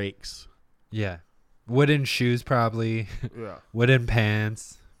 Wooden rakes. Yeah. Wooden shoes, probably. Yeah. Wooden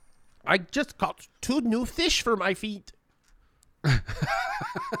pants. I just got 2 new fish for my feet.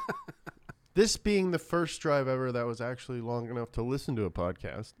 This being the first drive ever that was actually long enough to listen to a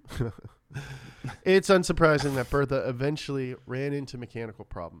podcast, it's unsurprising that Bertha eventually ran into mechanical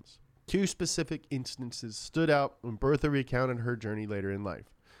problems. 2 specific instances stood out when Bertha recounted her journey later in life.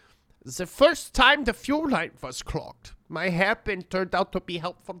 The first time the fuel line was clogged, my hairpin turned out to be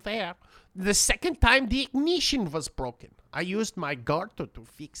helpful there. The second time the ignition was broken, I used my garter to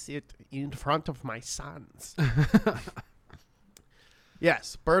fix it in front of my sons.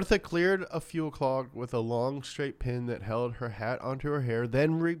 Yes, Bertha cleared a fuel clog with a long straight pin that held her hat onto her hair,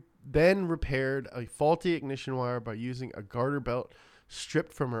 then repaired a faulty ignition wire by using a garter belt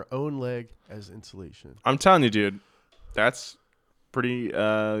stripped from her own leg as insulation. I'm telling you, dude, that's pretty,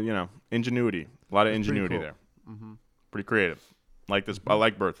 ingenuity. A lot of ingenuity cool. there. Mm-hmm. Pretty creative. Like this. I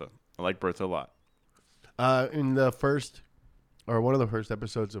like Bertha. I like Bertha a lot. In the first, or one of the first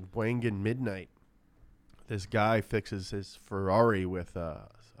episodes of Wangan Midnight, this guy fixes his Ferrari with a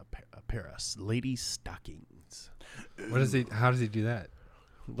pair of lady stockings. What is he? How does he do that?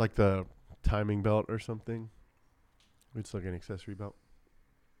 Like the timing belt or something. It's like an accessory belt.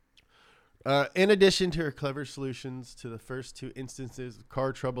 In addition to her clever solutions to the first 2 instances of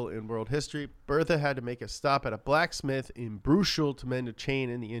car trouble in world history, Bertha had to make a stop at a blacksmith in Bruchel to mend a chain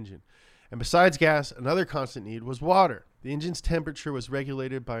in the engine. And besides gas, another constant need was water. The engine's temperature was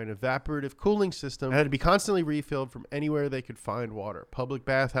regulated by an evaporative cooling system and had to be constantly refilled from anywhere they could find water. Public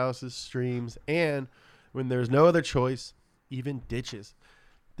bathhouses, streams, and, when there's no other choice, even ditches.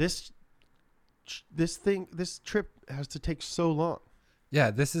 This trip has to take so long. Yeah,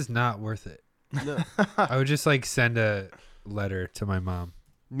 this is not worth it. No. I would just like send a letter to my mom.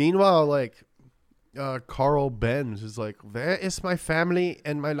 Meanwhile, like Carl Benz is like, "Where is my family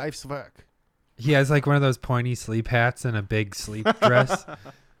and my life's work?" He has like one of those pointy sleep hats and a big sleep dress.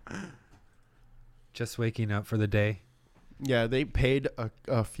 Just waking up for the day. Yeah, they paid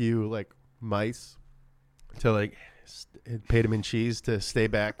a few like mice to like paid him in cheese to stay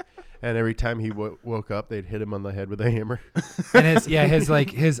back, and every time he woke up, they'd hit him on the head with a hammer. And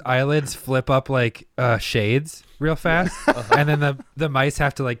his eyelids flip up like shades real fast, and then the mice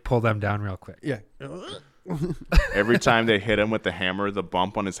have to like pull them down real quick. Yeah. Every time they hit him with the hammer, the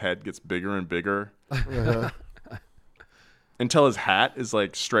bump on his head gets bigger and bigger until his hat is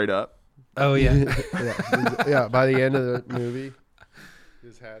like straight up. Oh yeah. Yeah. By the end of the movie,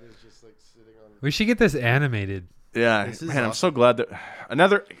 his hat is just like sitting on. We should get this animated. Yeah, man, awesome. I'm so glad that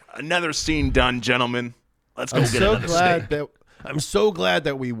another scene done, gentlemen. Let's go get another steak. I'm so glad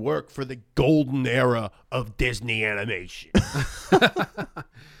that we work for the golden era of Disney animation.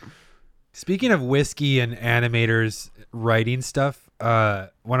 Speaking of whiskey and animators writing stuff,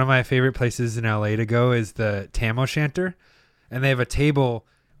 one of my favorite places in LA to go is the Tam O'Shanter, and they have a table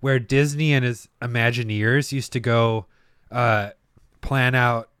where Disney and his Imagineers used to go plan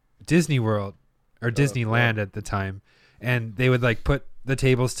out Disney World or Disneyland at the time, and they would like put the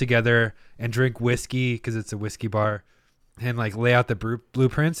tables together and drink whiskey because it's a whiskey bar, and like lay out the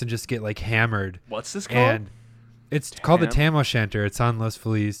blueprints and just get like hammered. What's this called? And it's called the Tam O'Shanter. It's on Los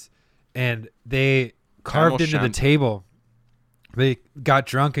Feliz, and they carved into the table. They got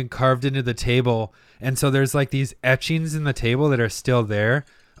drunk and carved into the table, and so there's like these etchings in the table that are still there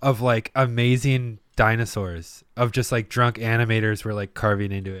of like amazing dinosaurs of just like drunk animators were like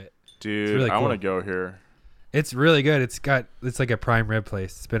carving into it. Dude, really I cool. want to go here. It's really good. It's like a prime rib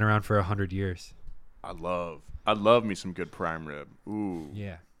place. It's been around for 100 years. I love me some good prime rib. Ooh.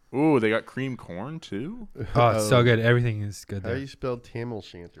 Yeah. Ooh, they got cream corn too? Oh, it's so good. Everything is good there. How do you spell Tam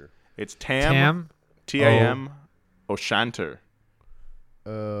O'Shanter? It's Tam. Tam O'Shanter.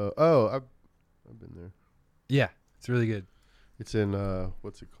 I've been there. Yeah, it's really good. It's in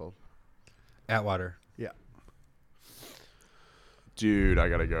what's it called? Atwater. Yeah. Dude, I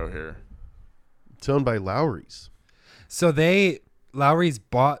gotta go here. It's owned by Lowry's. So Lowry's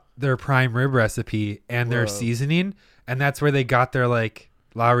bought their prime rib recipe and their seasoning, and that's where they got their like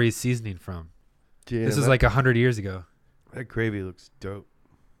Lowry's seasoning from. Damn, this is like 100 years ago. That gravy looks dope.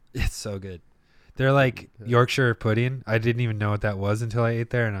 It's so good. They're like Yorkshire pudding. I didn't even know what that was until I ate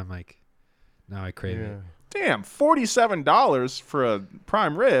there, and I'm like, now I crave it. Damn, $47 for a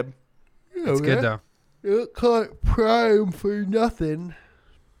prime rib. It's good though. You don't call it prime for nothing.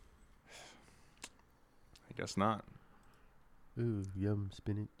 I guess not. Ooh, yum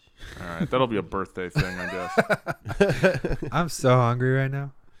spinach. All right, that'll be a birthday thing, I guess. I'm so hungry right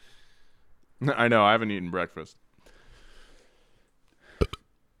now. I know, I haven't eaten breakfast.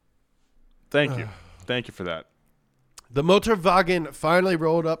 Thank you. Thank you for that. The Motorwagen finally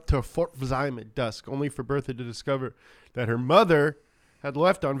rolled up to Fort Vzime at dusk, only for Bertha to discover that her mother had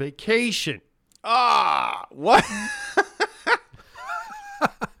left on vacation. Ah, what?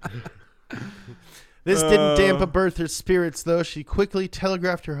 This didn't dampen Bertha's spirits, though. She quickly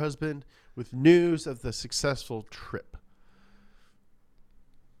telegraphed her husband with news of the successful trip.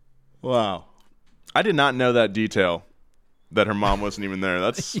 Wow. I did not know that detail, that her mom wasn't even there.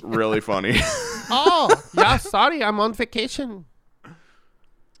 That's really funny. Oh, yeah, sorry, I'm on vacation.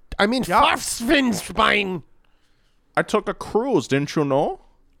 I mean, Pfaffenschwein. I took a cruise, didn't you know?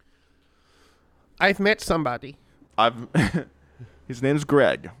 I've met somebody. His name's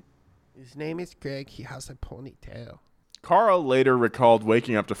Greg. His name is Greg. He has a ponytail. Carl later recalled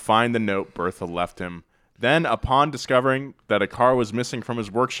waking up to find the note Bertha left him. Then, upon discovering that a car was missing from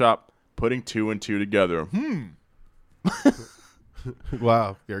his workshop, putting two and two together.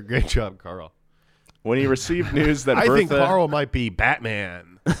 Wow, you're a great job, Carl. When he received news that Bertha... I think Carl might be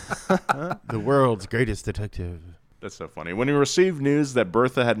Batman. The world's greatest detective. That's so funny. When he received news that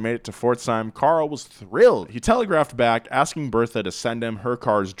Bertha had made it to Pforzheim, Carl was thrilled. He telegraphed back, asking Bertha to send him her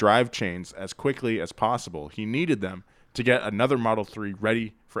car's drive chains as quickly as possible. He needed them to get another Model 3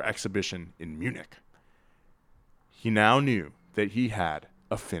 ready for exhibition in Munich. He now knew that he had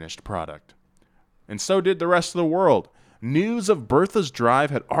a finished product. And so did the rest of the world. News of Bertha's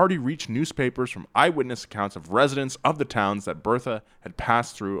drive had already reached newspapers from eyewitness accounts of residents of the towns that Bertha had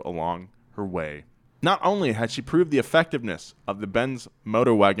passed through along her way. Not only had she proved the effectiveness of the Benz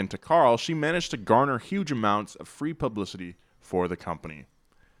motor wagon to Carl, she managed to garner huge amounts of free publicity for the company.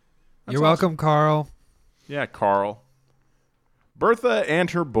 You're welcome, Carl. Yeah, Carl. Bertha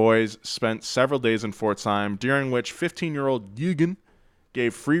and her boys spent several days in Pforzheim, during which 15-year-old Jürgen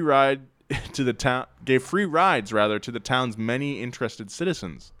gave free rides to the town's many interested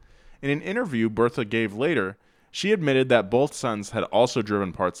citizens. In an interview Bertha gave later, she admitted that both sons had also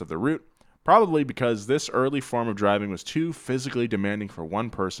driven parts of the route, probably because this early form of driving was too physically demanding for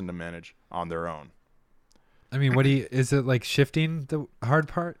one person to manage on their own. I mean, is it like shifting the hard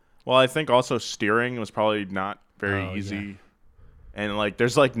part? Well, I think also steering was probably not very easy. Yeah. And like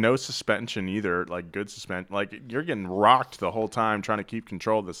there's like no suspension either, like good suspension. Like you're getting rocked the whole time trying to keep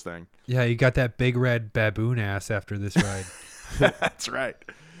control of this thing. Yeah, you got that big red baboon ass after this ride. That's right.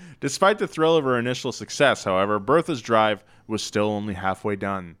 Despite the thrill of her initial success, however, Bertha's drive was still only halfway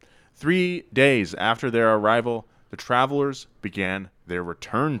done. 3 days after their arrival, the travelers began their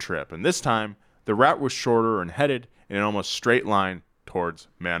return trip, and this time the route was shorter and headed in an almost straight line towards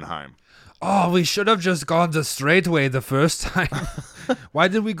Mannheim. Oh, we should have just gone the straight way the first time. Why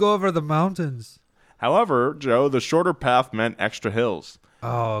did we go over the mountains? However, Joe, the shorter path meant extra hills.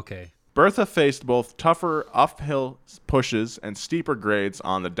 Oh, okay. Bertha faced both tougher uphill pushes and steeper grades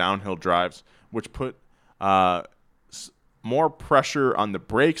on the downhill drives, which put more pressure on the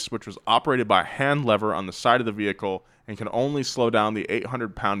brakes, which was operated by a hand lever on the side of the vehicle and can only slow down the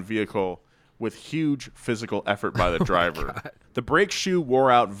 800-pound vehicle with huge physical effort by the driver. The brake shoe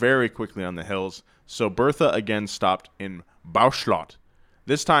wore out very quickly on the hills, so Bertha again stopped in Bauschlot.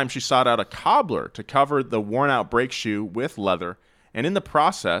 This time she sought out a cobbler to cover the worn-out brake shoe with leather, and in the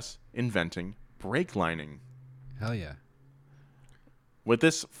process, inventing brake lining. Hell yeah. With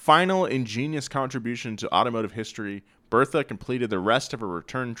this final ingenious contribution to automotive history, Bertha completed the rest of her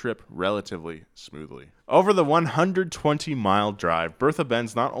return trip relatively smoothly. Over the 120-mile drive, Bertha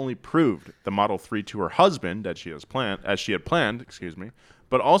Benz not only proved the Model 3 to her husband, as she had planned,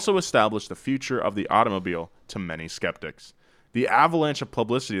 but also established the future of the automobile to many skeptics. The avalanche of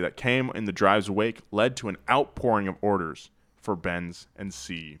publicity that came in the drive's wake led to an outpouring of orders for Benz and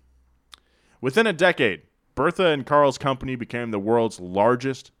C. Within a decade, Bertha and Carl's company became the world's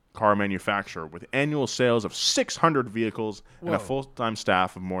largest car manufacturer, with annual sales of 600 vehicles and a full-time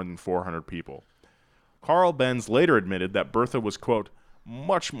staff of more than 400 people. Carl Benz later admitted that Bertha was, quote,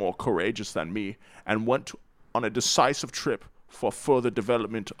 much more courageous than me and went on a decisive trip for further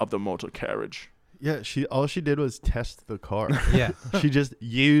development of the motor carriage. Yeah, all she did was test the car. Yeah. She just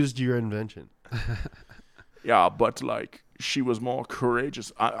used your invention. Yeah, but, she was more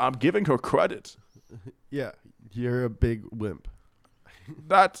courageous. I'm giving her credit. Yeah, you're a big wimp.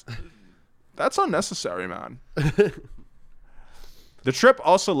 That's unnecessary, man. The trip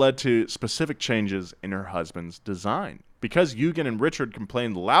also led to specific changes in her husband's design. Because Eugen and Richard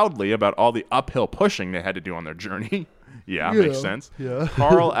complained loudly about all the uphill pushing they had to do on their journey. Yeah, makes sense. Yeah.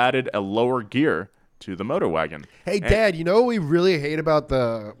 Carl added a lower gear to the motor wagon. Hey, Dad, you know what we really hate about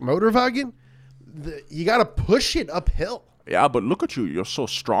the motor wagon? You got to push it uphill. Yeah, but look at you. You're so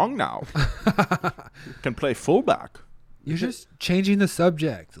strong now. You can play fullback. You're just changing the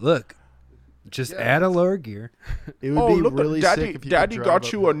subject. Look, just add a lower gear. It would be look, really Daddy, sick if you Daddy could got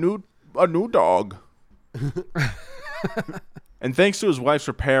drive you a new dog. And thanks to his wife's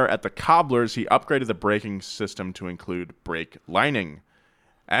repair at the cobbler's, he upgraded the braking system to include brake lining.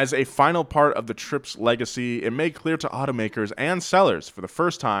 As a final part of the trip's legacy, it made clear to automakers and sellers for the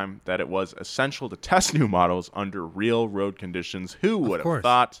first time that it was essential to test new models under real road conditions. Who would have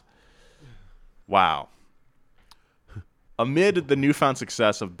thought? Wow. Amid the newfound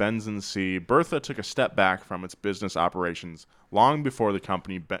success of Benz and C, Bertha took a step back from its business operations long before the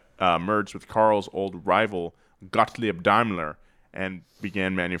company merged with Carl's old rival, Gottlieb Daimler, and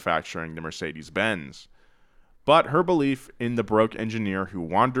began manufacturing the Mercedes-Benz. But her belief in the broke engineer who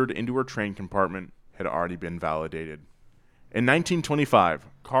wandered into her train compartment had already been validated. In 1925,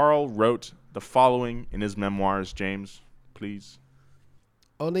 Carl wrote the following in his memoirs. James, please.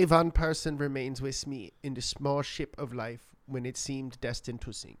 Only one person remains with me in the small ship of life when it seemed destined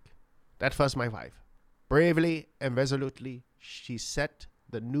to sink. That was my wife. Bravely and resolutely, she set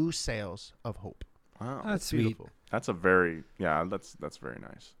the new sails of hope. Wow, that's sweet. Beautiful. That's very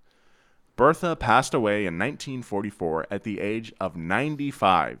nice. Bertha passed away in 1944 at the age of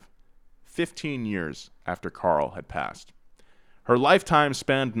 95, 15 years after Carl had passed. Her lifetime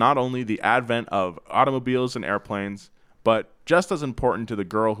spanned not only the advent of automobiles and airplanes, but just as important to the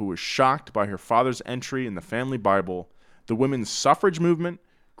girl who was shocked by her father's entry in the family Bible, the women's suffrage movement,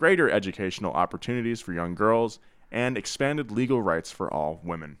 greater educational opportunities for young girls, and expanded legal rights for all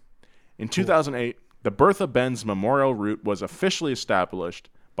women. In 2008, the Bertha Benz Memorial Route was officially established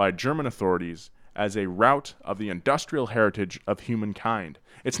by German authorities as a route of the industrial heritage of humankind.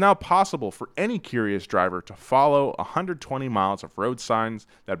 It's now possible for any curious driver to follow 120 miles of road signs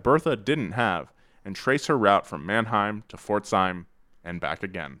that Bertha didn't have and trace her route from Mannheim to Pforzheim and back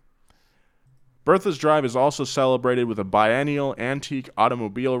again. Bertha's Drive is also celebrated with a biennial antique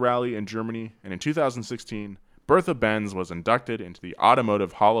automobile rally in Germany, and in 2016, Bertha Benz was inducted into the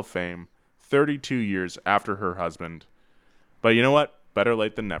Automotive Hall of Fame 32 years after her husband. But you know what? Better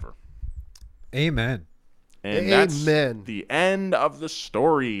late than never. Amen. And that's the end of the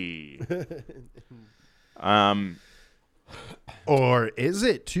story. Or is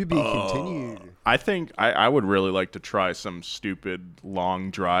it to be continued? I think I would really like to try some stupid long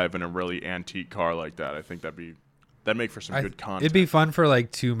drive in a really antique car like that. I think that'd make for some good content. It'd be fun for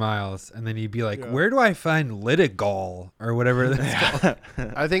 2 miles, and then you'd be like, where do I find Litigol or whatever that's called?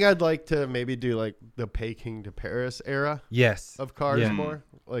 I think I'd like to maybe do the Peking to Paris era. Yes. Of cars more.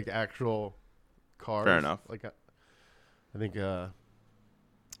 Actual cars. Fair enough. I think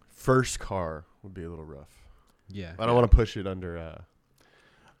first car would be a little rough. Yeah. I don't want to push it under.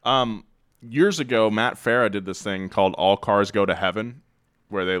 Years ago, Matt Farah did this thing called All Cars Go to Heaven,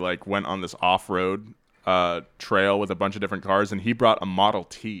 where they went on this off-road trail with a bunch of different cars, and he brought a Model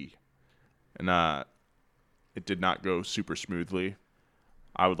T, and it did not go super smoothly.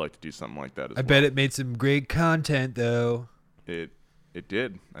 I would like to do something like that as well. I bet it made some great content, though. It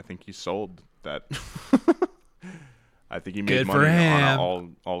did. I think he sold that I think he made Good money for on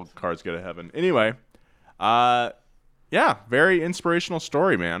him. all cars go to heaven. Anyway, yeah, very inspirational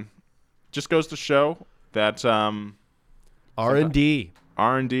story, man. Just goes to show that R&D.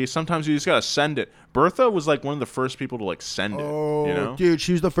 R&D. Sometimes you just gotta send it. Bertha was like one of the first people to like send it. Oh, you know? dude,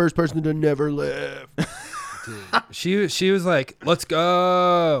 she's the first person to never live. She was like, let's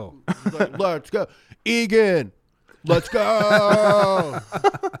go. Like, let's go. Egan, let's go.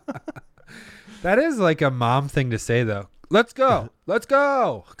 That is like a mom thing to say, though. Let's go. Let's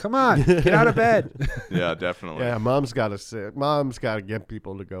go. Come on. Get out of bed. Yeah, definitely. Yeah, mom's got to get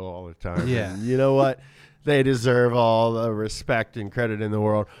people to go all the time. Yeah. And you know what? They deserve all the respect and credit in the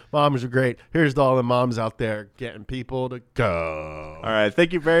world. Moms are great. Here's to all the moms out there getting people to go. All right.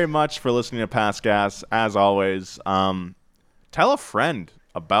 Thank you very much for listening to Past Gas. As always, tell a friend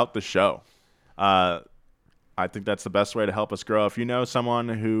about the show. I think that's the best way to help us grow. If you know someone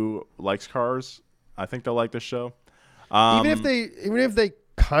who likes cars, I think they'll like this show. Even if they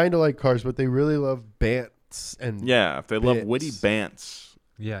kind of like cars, but they really love bants and if they love witty bants,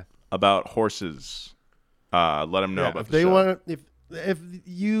 about horses, let them know about if the they show. want. If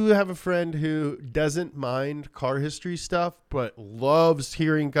you have a friend who doesn't mind car history stuff, but loves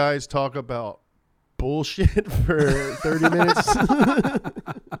hearing guys talk about bullshit for 30 minutes.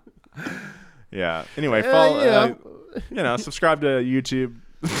 Yeah. Anyway, follow. Subscribe to YouTube.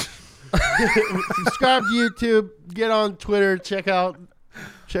 Subscribe to YouTube. Get on Twitter. Check out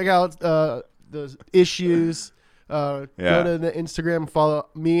those issues. Go to the Instagram. Follow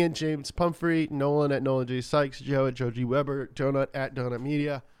me and James Pumphrey, Nolan at Nolan J Sykes, Joe at Joe G Weber, Donut at Donut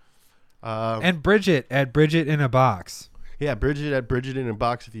Media, and Bridget at Bridget in a Box. Yeah, Bridget at Bridget in a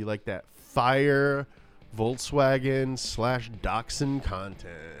Box. If you like that fire Volkswagen / Dachshund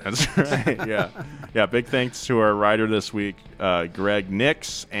content. That's right. Yeah. Big thanks to our writer this week, Greg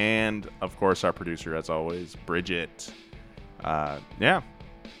Nix, and of course our producer, as always, Bridget.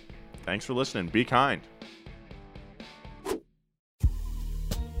 Thanks for listening. Be kind.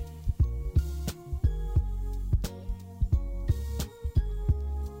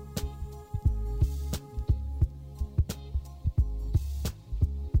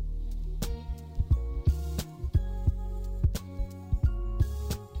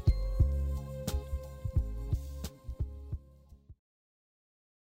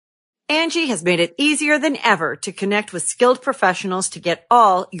 Angie has made it easier than ever to connect with skilled professionals to get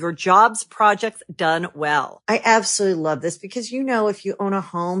all your jobs projects done well. I absolutely love this because, if you own a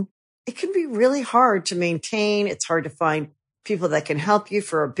home, it can be really hard to maintain. It's hard to find people that can help you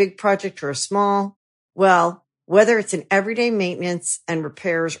for a big project or a small. Well, whether it's in everyday maintenance and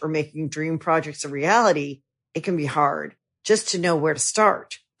repairs or making dream projects a reality, it can be hard just to know where to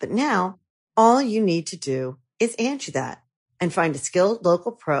start. But now all you need to do is Angie that and find a skilled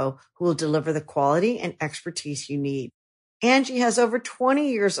local pro who will deliver the quality and expertise you need. Angie has over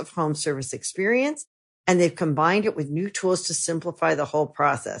 20 years of home service experience, and they've combined it with new tools to simplify the whole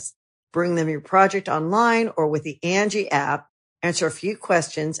process. Bring them your project online or with the Angie app, answer a few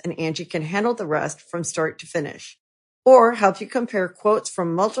questions, and Angie can handle the rest from start to finish. Or help you compare quotes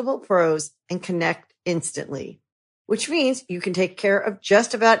from multiple pros and connect instantly, which means you can take care of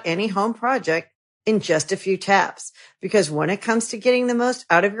just about any home project in just a few taps. Because when it comes to getting the most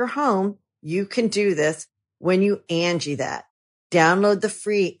out of your home, you can do this when you Angie that. Download the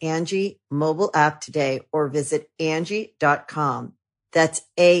free Angie mobile app today or visit Angie.com. That's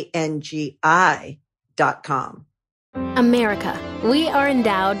ANGI.com. America. We are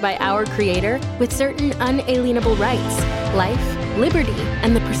endowed by our Creator with certain unalienable rights: life, liberty,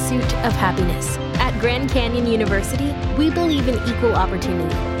 and the pursuit of happiness. At Grand Canyon University, we believe in equal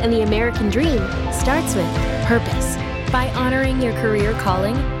opportunity, and the American dream starts with purpose. By honoring your career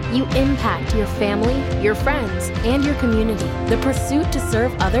calling, you impact your family, your friends, and your community. The pursuit to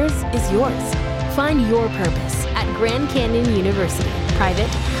serve others is yours. Find your purpose at Grand Canyon University. Private,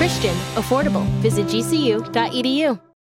 Christian, affordable. Visit gcu.edu.